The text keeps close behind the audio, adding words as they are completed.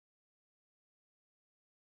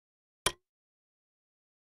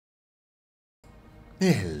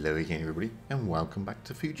Hello again everybody and welcome back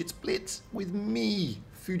to Fugit's Blitz with me,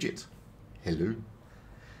 Fugit. Hello.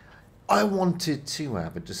 I wanted to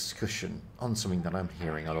have a discussion on something that I'm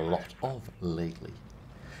hearing a lot of lately.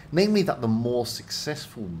 Namely that the more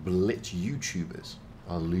successful Blitz YouTubers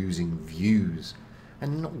are losing views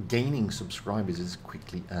and not gaining subscribers as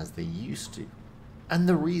quickly as they used to. And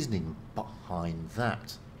the reasoning behind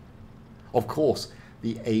that. Of course,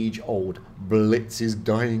 the age-old Blitz is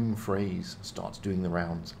dying phrase starts doing the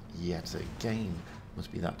rounds yet again.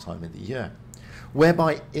 Must be that time of the year.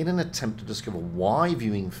 Whereby, in an attempt to discover why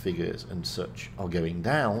viewing figures and such are going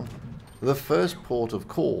down, the first port of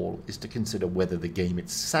call is to consider whether the game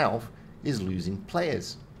itself is losing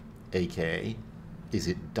players, aka, is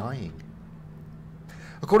it dying?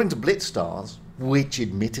 According to Blitz Stars, which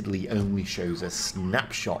admittedly only shows a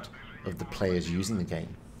snapshot of the players using the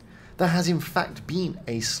game, there has in fact been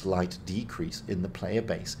a slight decrease in the player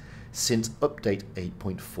base since update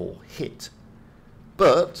 8.4 hit.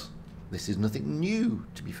 But this is nothing new,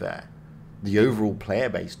 to be fair. The overall player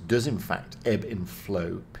base does in fact ebb and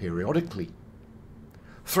flow periodically.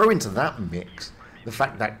 Throw into that mix the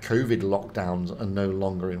fact that COVID lockdowns are no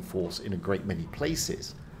longer in force in a great many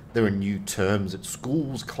places. There are new terms at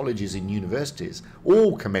schools, colleges and universities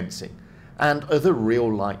all commencing, and other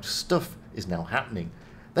real life stuff is now happening.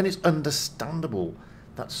 Then it's understandable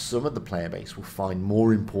that some of the player base will find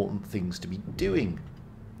more important things to be doing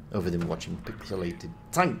other than watching pixelated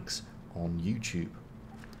tanks on YouTube.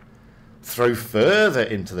 Throw further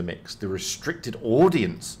into the mix the restricted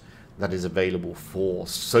audience that is available for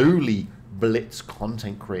solely Blitz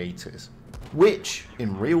content creators, which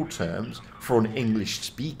in real terms for an English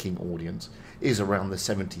speaking audience is around the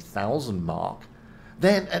 70,000 mark.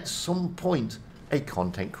 Then at some point a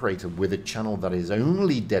content creator with a channel that is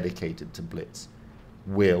only dedicated to Blitz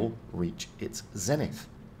will reach its zenith,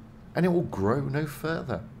 and it will grow no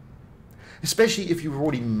further. Especially if you've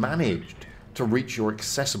already managed to reach your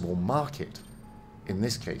accessible market, in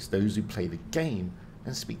this case those who play the game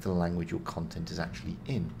and speak the language your content is actually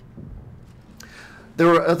in.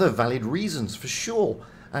 There are other valid reasons for sure,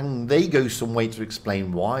 and they go some way to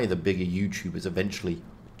explain why the bigger YouTubers eventually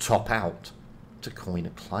top out, to coin a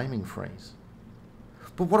climbing phrase.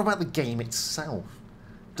 But what about the game itself?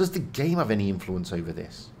 Does the game have any influence over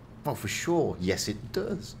this? Well, for sure, yes it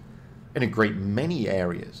does, in a great many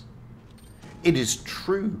areas. It is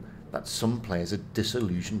true that some players are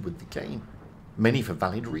disillusioned with the game, many for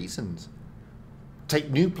valid reasons.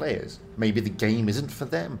 Take new players, maybe the game isn't for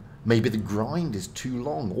them, maybe the grind is too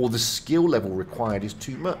long, or the skill level required is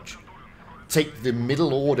too much. Take the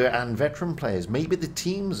middle order and veteran players, maybe the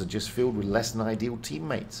teams are just filled with less than ideal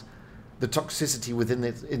teammates. The toxicity within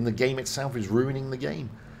in the game itself is ruining the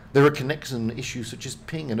game. There are connection issues such as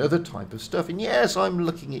ping and other type of stuff. And yes, I'm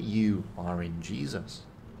looking at you, RNGesus.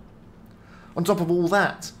 On top of all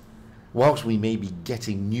that, whilst we may be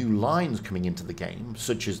getting new lines coming into the game,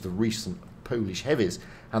 such as the recent Polish heavies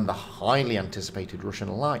and the highly anticipated Russian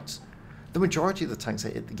lights, the majority of the tanks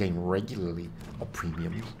that hit the game regularly are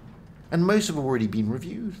premiums. And most have already been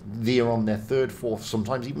reviewed. They are on their third, fourth,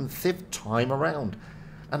 sometimes even fifth time around.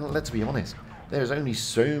 And let's be honest, there's only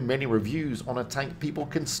so many reviews on a tank people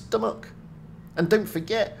can stomach. And don't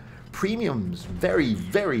forget, premiums very,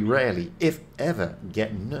 very rarely, if ever,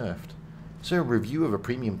 get nerfed. So a review of a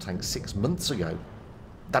premium tank 6 months ago,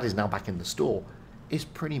 that is now back in the store, is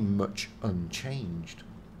pretty much unchanged.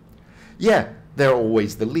 Yeah, there are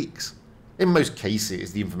always the leaks. In most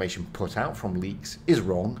cases, the information put out from leaks is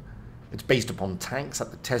wrong. It's based upon tanks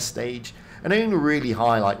at the test stage and only really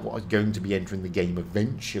highlight what is going to be entering the game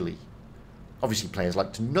eventually. Obviously players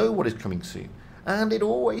like to know what is coming soon, and it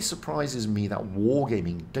always surprises me that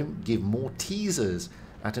Wargaming don't give more teasers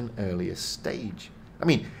at an earlier stage. I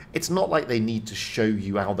mean, it's not like they need to show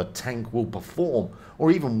you how the tank will perform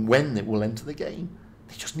or even when it will enter the game.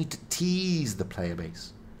 They just need to tease the player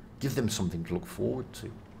base, give them something to look forward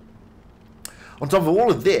to. On top of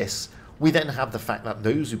all of this, we then have the fact that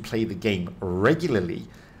those who play the game regularly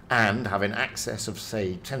and have an access of,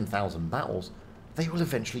 say, 10,000 battles, they will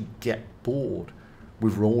eventually get bored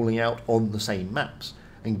with rolling out on the same maps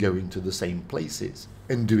and going to the same places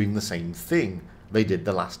and doing the same thing they did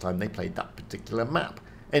the last time they played that particular map.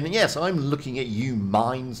 And yes, I'm looking at you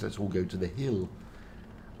minds, let's all go to the hill.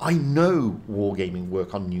 I know Wargaming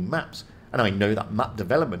work on new maps, and I know that map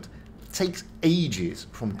development takes ages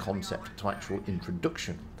from concept to actual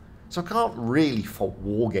introduction. So I can't really fault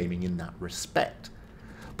Wargaming in that respect.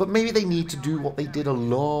 But maybe they need to do what they did a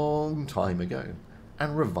long time ago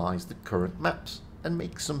and revise the current maps and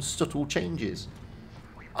make some subtle changes.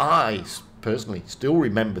 I personally still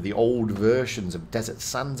remember the old versions of Desert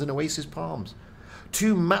Sands and Oasis Palms.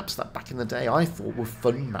 Two maps that back in the day I thought were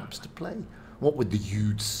fun maps to play. What with the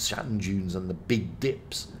huge sand dunes and the big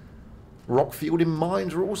dips. Rockfield and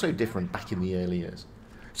Mines were also different back in the early years.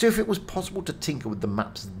 So if it was possible to tinker with the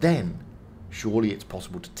maps then, surely it's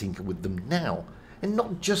possible to tinker with them now, and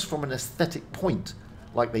not just from an aesthetic point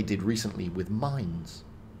like they did recently with Mines.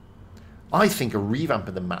 I think a revamp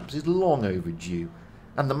of the maps is long overdue,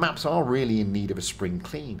 and the maps are really in need of a spring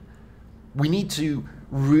clean. We need to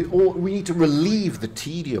relieve the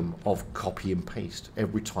tedium of copy and paste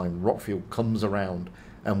every time Rockfield comes around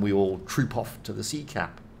and we all troop off to the sea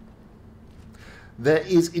cap. There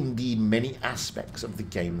is indeed many aspects of the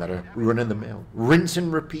game that are run-of-the-mill, rinse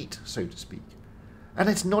and repeat, so to speak. And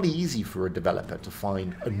it's not easy for a developer to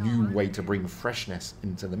find a new way to bring freshness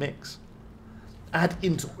into the mix. Add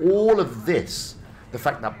into all of this the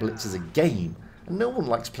fact that Blitz is a game, and no one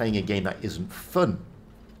likes playing a game that isn't fun.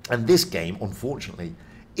 And this game, unfortunately,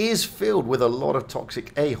 is filled with a lot of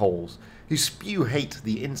toxic a-holes who spew hate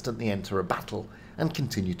the instant they enter a battle and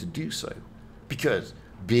continue to do so. Because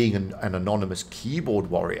being an anonymous keyboard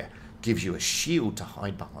warrior gives you a shield to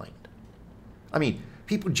hide behind. I mean,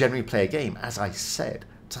 people generally play a game, as I said,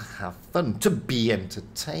 to have fun, to be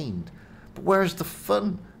entertained. But where is the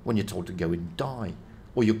fun when you're told to go and die,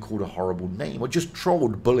 or you're called a horrible name, or just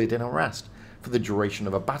trolled, bullied and harassed for the duration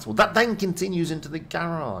of a battle that then continues into the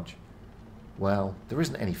garage? Well, there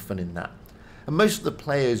isn't any fun in that. And most of the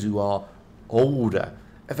players who are older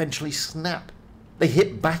eventually snap. They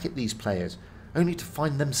hit back at these players, only to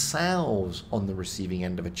find themselves on the receiving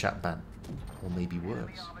end of a chat ban, or maybe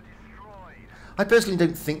worse. I personally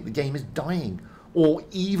don't think the game is dying, or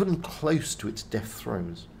even close to its death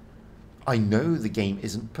throes. I know the game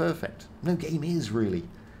isn't perfect. No game is, really.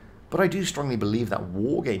 But I do strongly believe that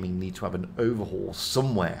wargaming needs to have an overhaul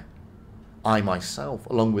somewhere. I myself,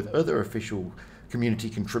 along with other official community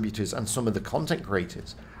contributors and some of the content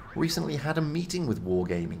creators, recently had a meeting with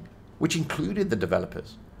wargaming, which included the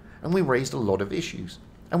developers, and we raised a lot of issues.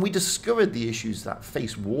 And we discovered the issues that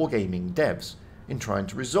face wargaming devs in trying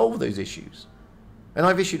to resolve those issues. And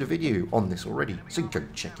I've issued a video on this already, so go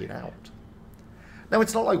check it out. Now,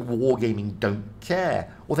 it's not like wargaming don't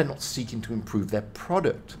care, or they're not seeking to improve their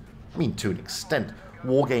product. I mean, to an extent,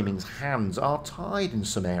 wargaming's hands are tied in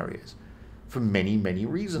some areas, for many, many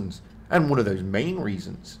reasons. And one of those main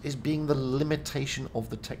reasons is being the limitation of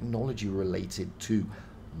the technology related to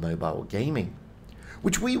mobile gaming,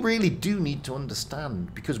 which we really do need to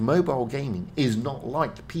understand, because mobile gaming is not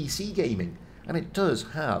like PC gaming, and it does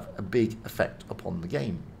have a big effect upon the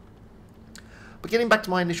game. But getting back to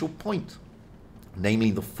my initial point,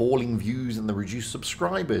 namely the falling views and the reduced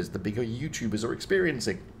subscribers the bigger YouTubers are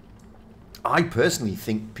experiencing, I personally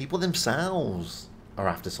think people themselves are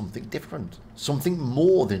after something different, something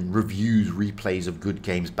more than reviews, replays of good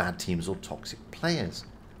games, bad teams or toxic players.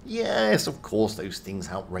 Yes, of course those things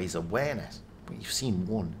help raise awareness, but you've seen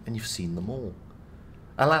one and you've seen them all.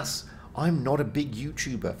 Alas, I'm not a big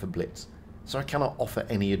YouTuber for Blitz, so I cannot offer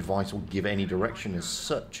any advice or give any direction as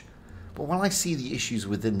such. But while I see the issues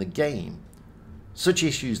within the game, such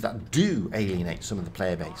issues that do alienate some of the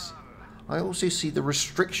player base, I also see the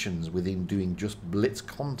restrictions within doing just Blitz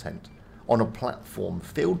content on a platform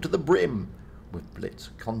filled to the brim with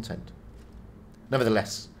Blitz content.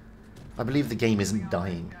 Nevertheless, I believe the game isn't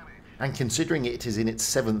dying, and considering it is in its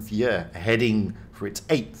 7th year, heading for its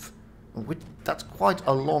 8th, that's quite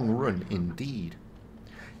a long run indeed.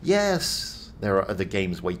 Yes, there are other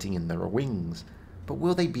games waiting in their wings, but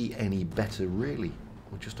will they be any better really,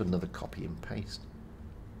 or just another copy and paste?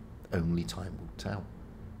 Only time will tell.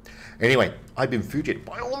 Anyway, I've been Fugit.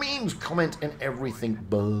 By all means, comment and everything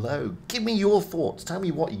below. Give me your thoughts. Tell me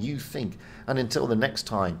what you think. And until the next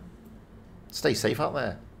time, stay safe out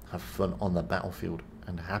there. Have fun on the battlefield.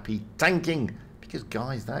 And happy tanking. Because,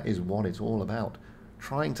 guys, that is what it's all about.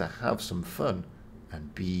 Trying to have some fun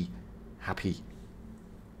and be happy.